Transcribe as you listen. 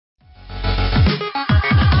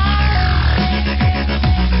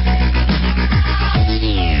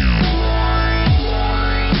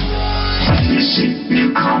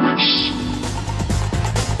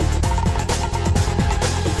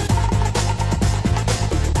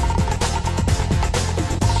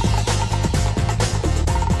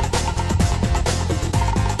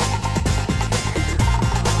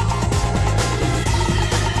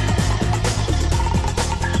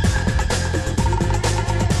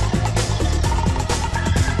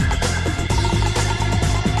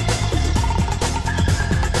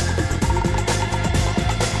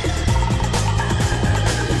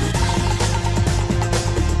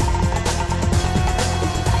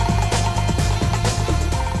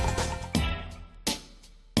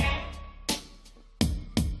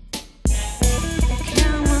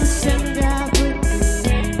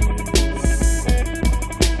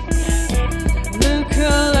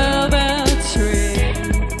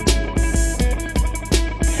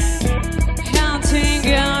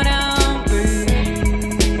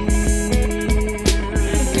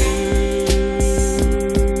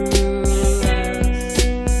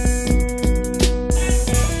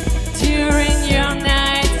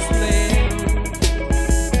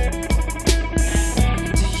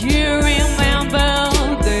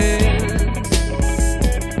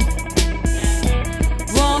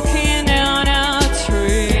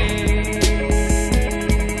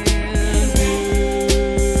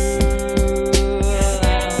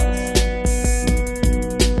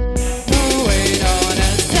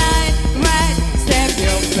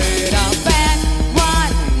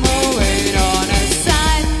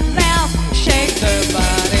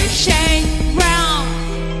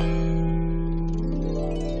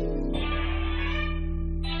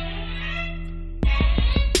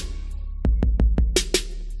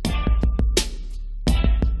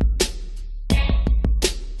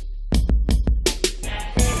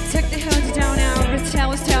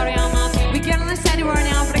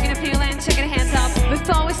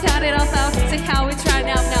See how we try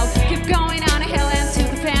now, keep going on a hill and to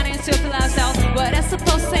the fan and super lifestyle. What I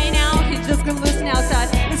supposed to say now? He's just gonna listen outside.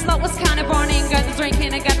 The smoke was kinda burning, got the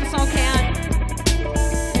drinking, I got the smoking.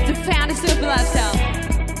 The fan is super lifestyle.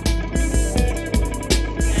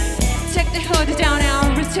 Check the hood down now,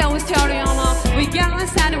 retail is totally on off. We got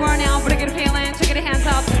inside the world now, but I gotta feel and check the hands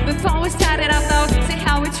up. Before we start it up though, see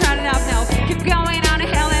how we try it up now. Keep going on a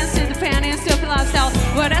hill and to the fan and super lifestyle.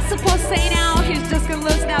 What I supposed to say now? He's just gonna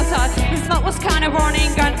listen outside. The smoke was kinda burning,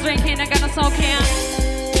 got the drinking, I got the smoking.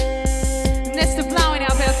 Next to blowing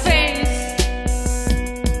up her face.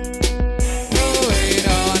 Moving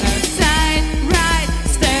on a side, right,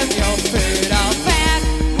 step your foot out back,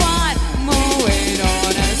 one. Moving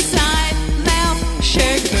on a side, left,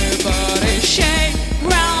 shake the body, shake,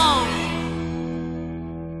 round.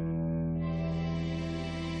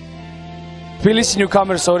 Tbilisi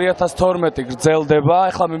Newcomers 2012 გრძელდება.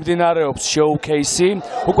 ახლა მიმდინარეობს showcase-ი.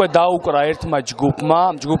 უკვე დაუკრა ერთმა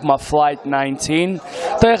ჯგუფმა Flight 19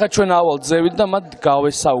 და ახლა ჩვენ ავალ ძევით და მათ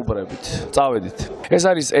გავესაუბრებით. წავედით. ეს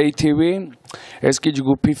არის ATV, ეს კი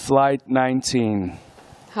ჯგუფი Flight 19.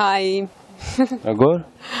 Hi. როგორ?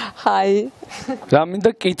 Hi. რა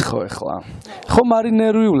მინდა კითხო ახლა. ხო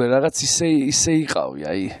მარინერვიულე რაღაც ისე იყავი,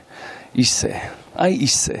 აი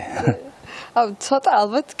ისე. ცოტა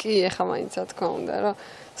ალბათ კი ეხა მაინც რა თქმა უნდა რომ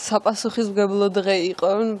საპასუხისმგებლო დღე იყო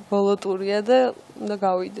ბოლო ტურია და უნდა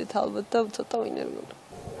გავიდეთ ალბათ და ცოტა ვინერვიულე.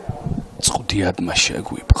 წვდიადმა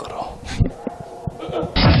შეგვიპყრო.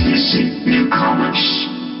 Tbilisi Newcomers.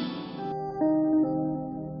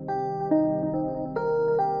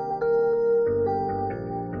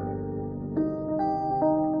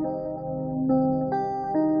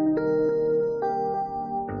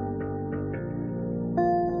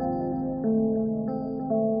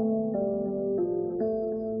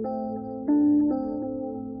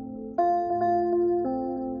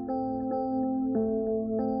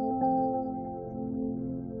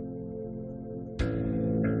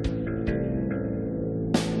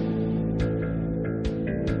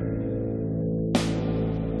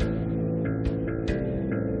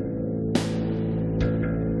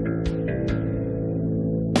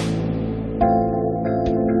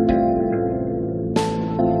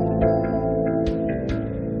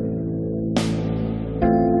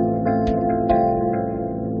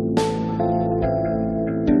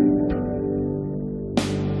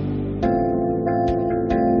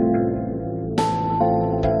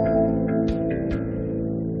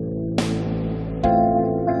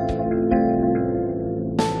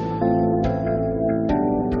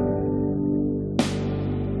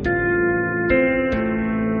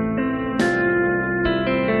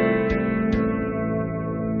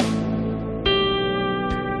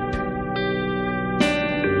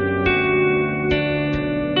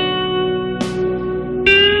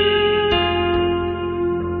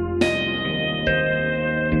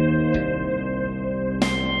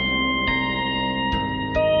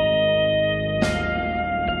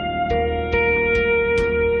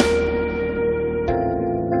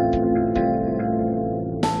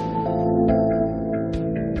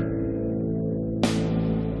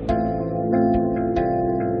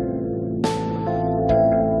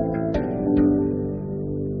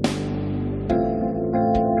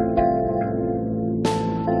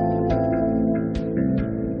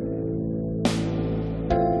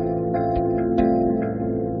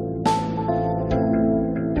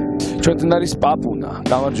 ჩვენთან არის პაპუნა.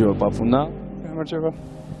 გამარჯობა პაპუნა. გამარჯობა.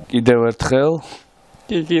 კიდევ ერთხელ.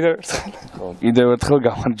 კიდევ ერთხელ. ხო, კიდევ ერთხელ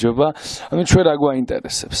გამარჯობა. ანუ ჩვენ რა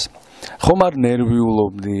გვაინტერესებს? ხომ არ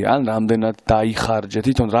ნერვიულობდი, ან რამდენად დაიხარჯე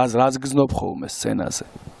თვითონ რას გზნობ ხოლმე სცენაზე?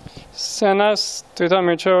 სცენას თვითონ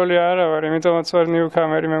მიჩეული არა ვარ, იმიტომაც ვარ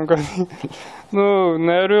ნიუკამერი მე მგონი. ნუ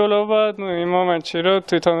ნერვიულობა, იმ მომენტში რომ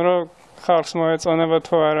თვითონ რომ ხალხს მოეწონება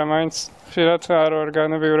თუ არა, მაინც ხშირად არ ვარ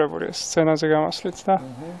განებივრებული სცენაზე გამოსვლით და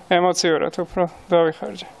ემოციურად უფრო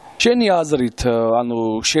დავიხარჯე. შენი აზრით, ანუ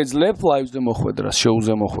შეძლებ ლაივზე მოხვედრას,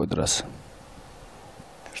 შოუზე მოხვედრას?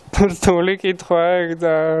 რთული კითხვა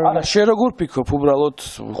და არა, შენ როგორ ფიქრობ, უბრალოდ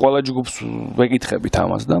ყველა ჯგუფს ვეკითხებით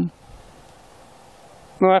ამას და?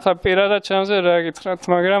 ნუ ახლა პირადად ჩემზე რა გითხრათ,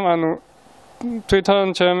 მაგრამ ანუ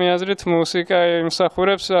თვითონ ჩემი აზრით მუსიკა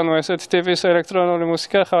იმსახურებს, ანუ ესეთი ტიპის ელექტრონული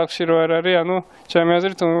მუსიკა ხალხში რო არ არის, ანუ ჩემი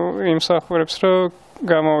აზრით იმსახურებს, რომ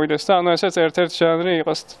გამოვიდეს და ანუ ესეც ერთ-ერთი ჟანრი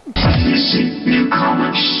იყოს. Tbilisi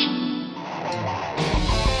Newcomers.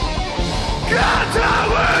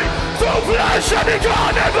 Готовы суплашами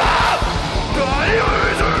гонеба!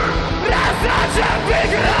 Доюзу раздача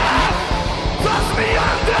бигра!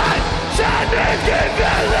 Посмеянный шанный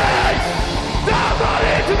гибелей! Да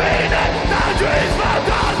молит меня на жизнь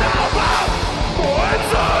водонова! Мой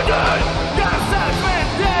судей!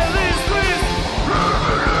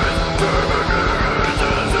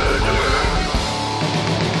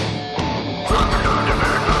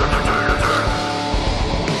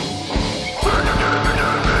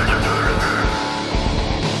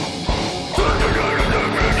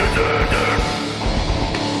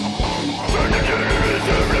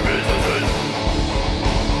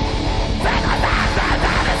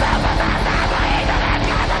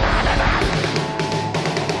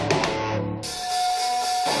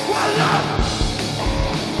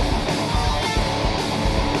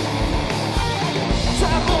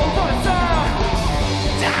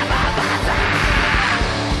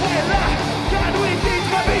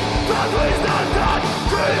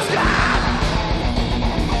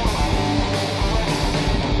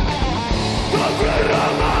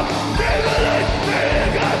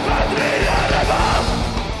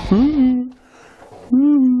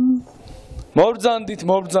 მობრძანდით,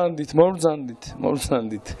 მობრძანდით, მობრძანდით,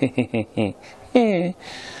 მობრძანდით.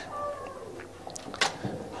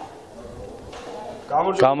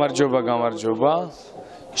 გამარჯობა, გამარჯობა.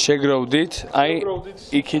 შეგროვდით, აი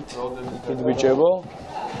იქით ბიჭებო.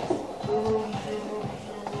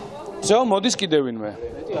 ზო, მოდის კიდევ ვინმე.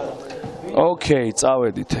 ოკეი,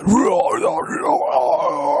 წავედით.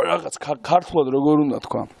 რაღაც ქართულად როგორ უნდა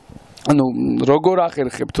თქვა? ანუ როგორ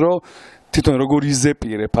ახერხებთ, რომ თვითონ როგორ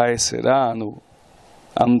იზეპირებ აი ესე რა, ანუ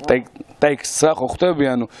ამ ტექსტს რა ხო ხვდები,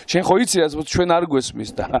 ანუ შენ ხო იცი რაც ჩვენ არ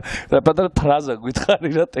გვესმის და რა პატარა ფრაზა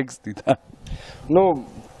გითხარი რა ტექსტი და ნუ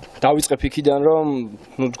დავიწყებ იქიდან რომ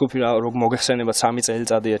ნუ ჯგუფი რომ მოგეხსენება 3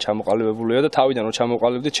 წელიწადია ჩამოყალიბებულია და თავიდან რომ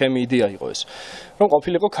ჩამოყალიბდი ჩემი იდეა იყო ეს რომ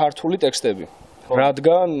ყოფილიყო ქართული ტექსტები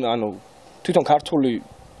რადგან ანუ თვითონ ქართული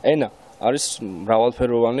ენა არის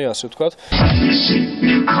მრავალფეროვანი ასე ვთქვათ Tbilisi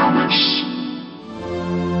Newcomers.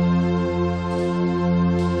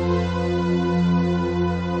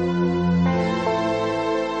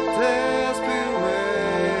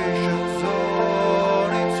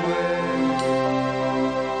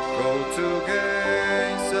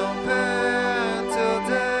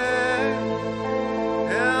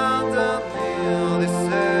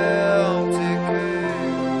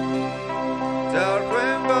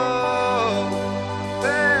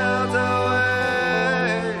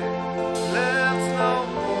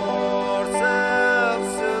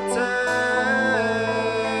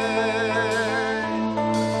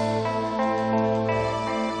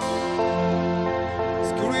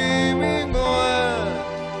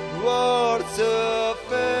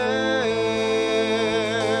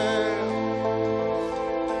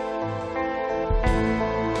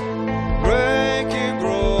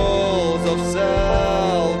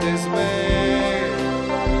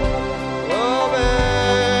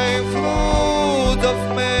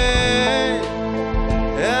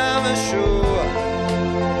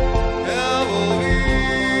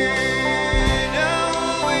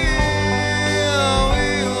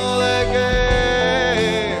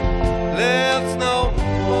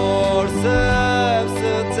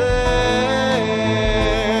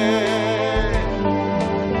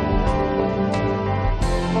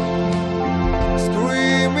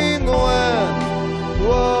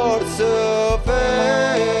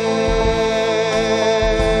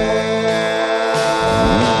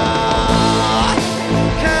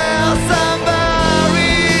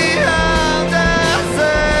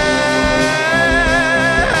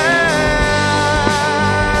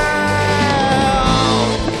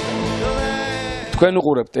 თქვენ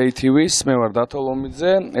უყურებთ ATV-ს, მე ვარ დათო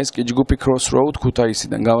ლომიძე, ეს კი ჯგუფი Crossroad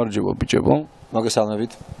ქუთაისიდან. გამარჯობა ბიჭებო.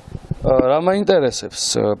 მოგესალმებით. რა მაინტერესებს?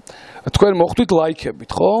 თქვენ მოხვდით ლაიქებით,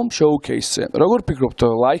 ხო? შოუ-კეისზე. როგორ ფიქრობთ,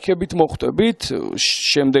 ლაიქებით მოხვდებით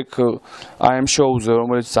შემდეგ აი ამ შოუზე,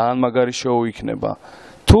 რომელიც ძალიან მაგარი შოუ იქნება?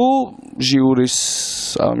 თუ ჟიურის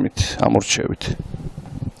ამით ამორჩევით?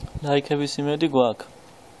 ლაიქების იმედი გვაქვს.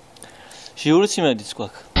 ჟიურის იმედიც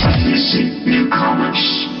გვაქვს. Tbilisi Newcomers.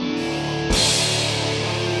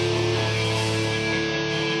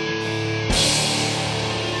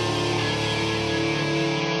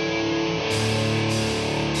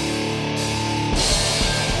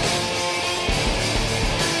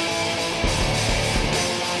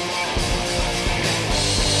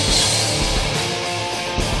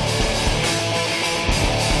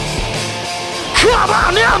 Come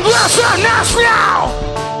on and listen us now!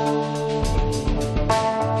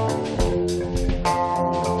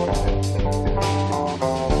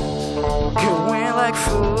 Going like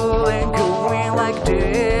fool and going like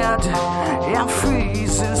dead. I'm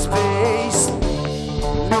freezing space.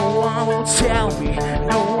 No one will tell me,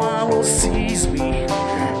 no one will seize me.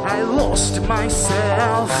 I lost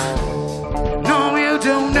myself. No, you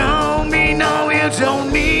don't know me, no, you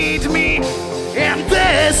don't need me. And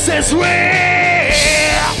this is real.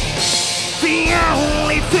 The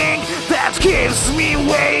only thing that gives me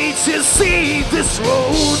way to see this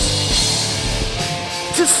road,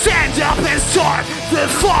 to stand up and start the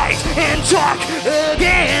fight and talk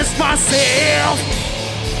against myself.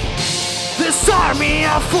 This army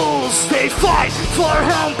of fools, they fight for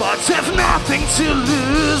home but have nothing to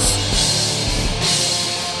lose.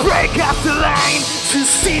 Break up the line to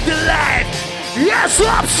see the light. Yes,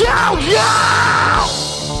 I'm so young.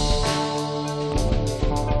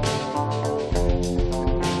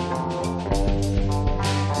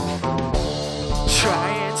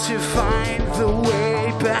 Trying to find the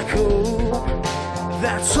way back home.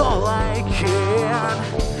 That's all I can.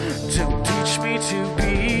 Don't teach me to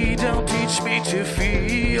be, don't teach me to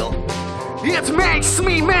feel. It makes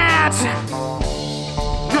me mad.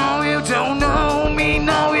 No, you don't know me,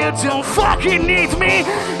 no, you don't fucking need me,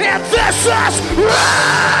 and this is real.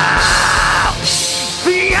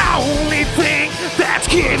 The only thing that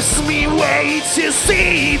gives me weight to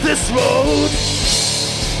see this road,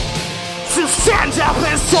 to stand up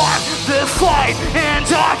and start the fight and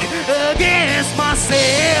talk against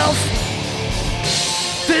myself.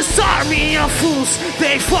 This army of fools,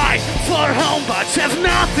 they fight for home but have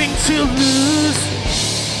nothing to lose.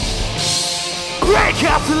 Break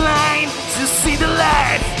up the line to see the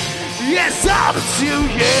light, yes, up to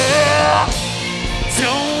you.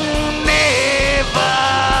 Don't ever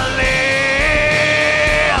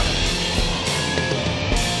leave.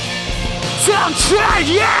 Don't try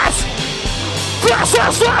yet. This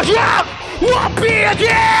is the end, won't be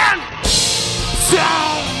again.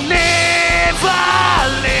 Don't never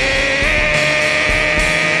leave.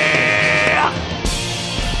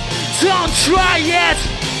 Don't try yet.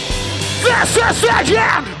 This is the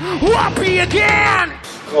end, won't be again.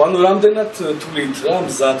 ანუ რამდენად თვლით რა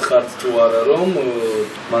მზად ხართ თუ არა რომ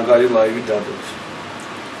მაგარი ლაივი დადოთ?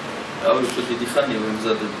 რავი, უფრო დიდი ხანია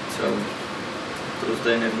ვემზადებით, რავი. დროს და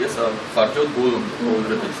ენერგიას ხარჯავთ ბოლომდე ყოველ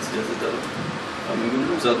რეპეტიციაზე და მეგონი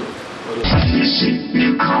რომ მზადობთ. Tbilisi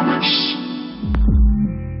Newcomers.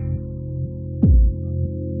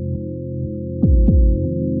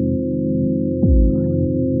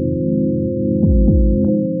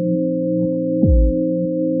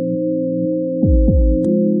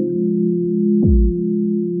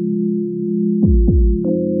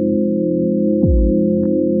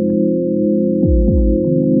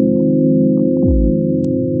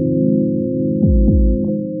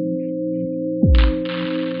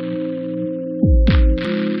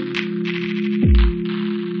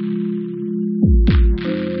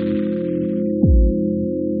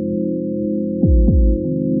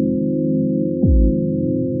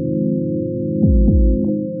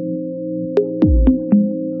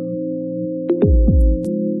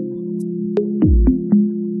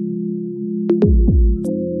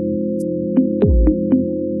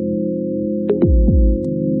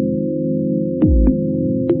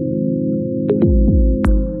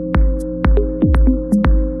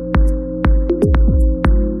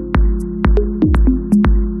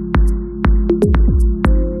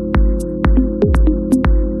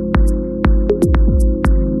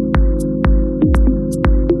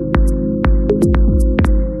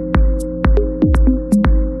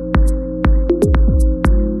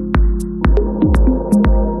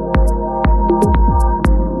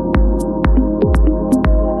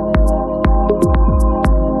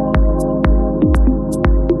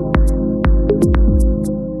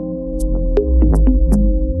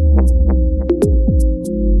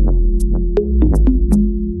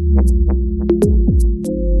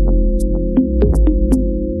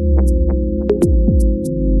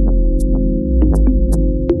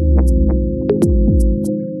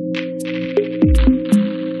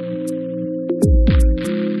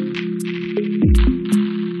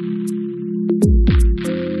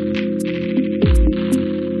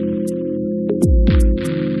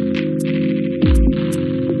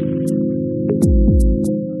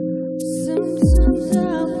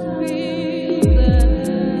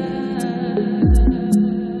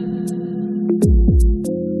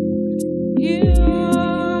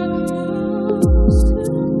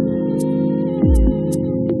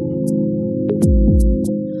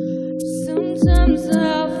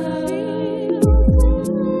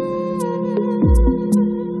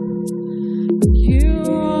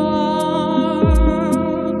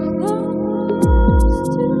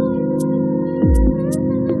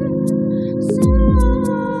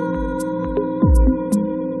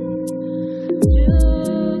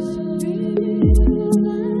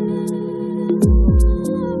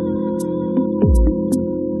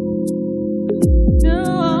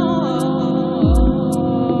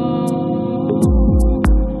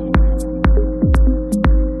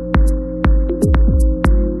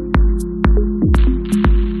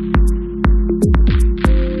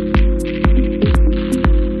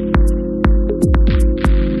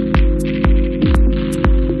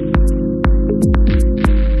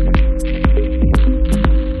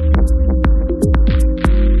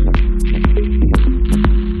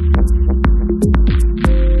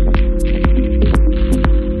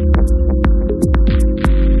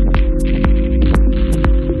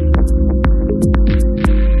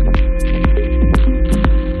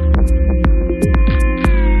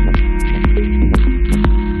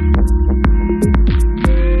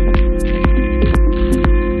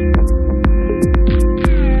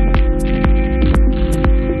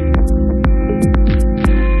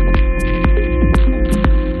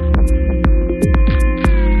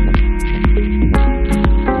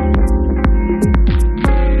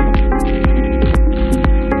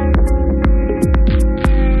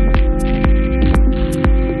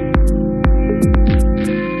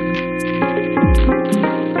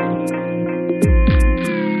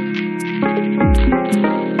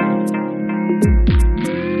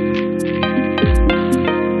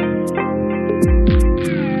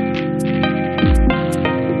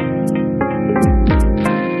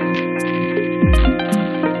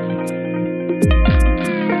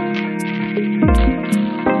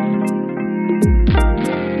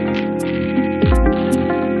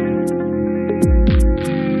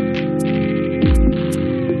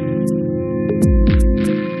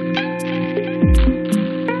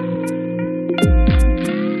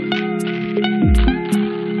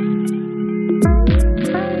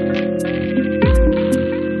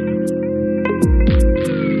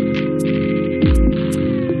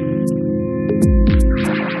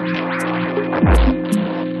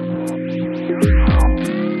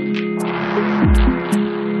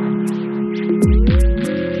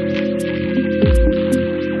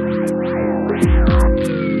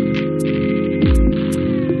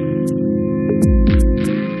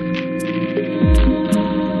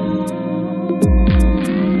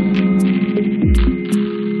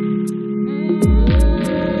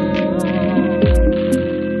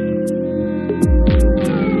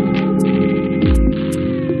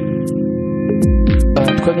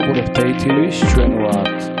 გაგრძელებთ ATV-ს, ჩვენ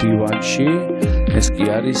ვართ დივანში. ეს კი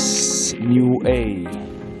არის New A.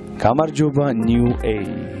 გამარჯობა New A.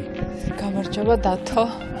 გამარჯობა დათო.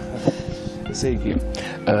 ესე იგი,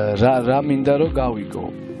 რა მინდა რომ გავიგო?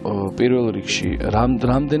 პირველ რიგში,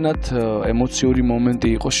 რამდენად ემოციური მომენტი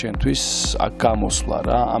იყო შენთვის აქ გამოსვლა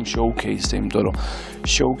რა, ამ შოუ-კეისზე, იმიტომ რომ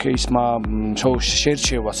შოუ-კეისმა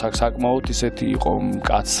შერჩევა საკმაოდ ისეთი იყო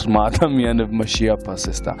მკაცრმა ადამიანებმა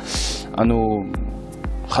შეაფასეს და ანუ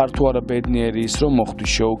ხარ თუ არა ბედნიერი ის რომ მოხვდი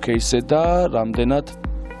შოუ-კეისზე და რამდენად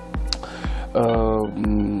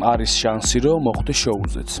არის შანსი რომ მოხვდი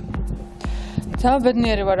შოუზეც. ძალიან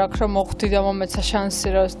ბედნიერი ვარ აქ რომ მოხვდი და მომეცა შანსი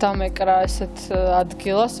რომ დამეკრა ესეთ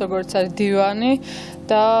ადგილას როგორც არის დივანი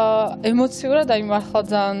და ემოციურად აი მართლა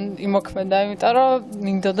ძალიან იმოქმედა, იმიტომ რომ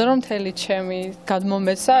მინდოდა რომ მთელი ჩემი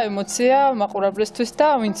გადმომეცა ემოცია მაყურებლისთვის და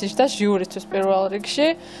ვინც იშდა ჟიურისთვის პირველ რიგში.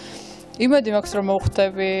 იმედი მაქვს რომ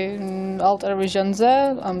მოვხვდები ალტერ ვიჟენზე,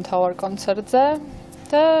 ამ მთავარ კონცერტზე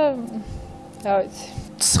და რა ვიცი.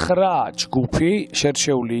 9 ჯგუფი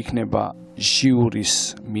შერჩეული იქნება ჟიურის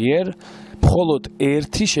მიერ. მხოლოდ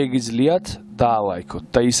ერთი შეგიძლიათ დაალაიქოთ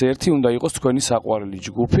და ის ერთი უნდა იყოს თქვენი საყვარელი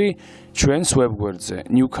ჯგუფი ჩვენს ვებგვერდზე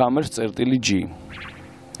newcomers.g.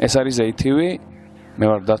 ეს არის ATV, მე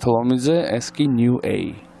ვარ დათოლომიძე, ეს კი New A.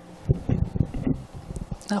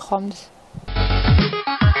 ნახვამდის.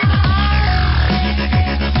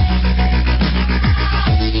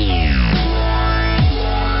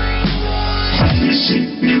 Tbilisi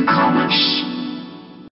Newcomers.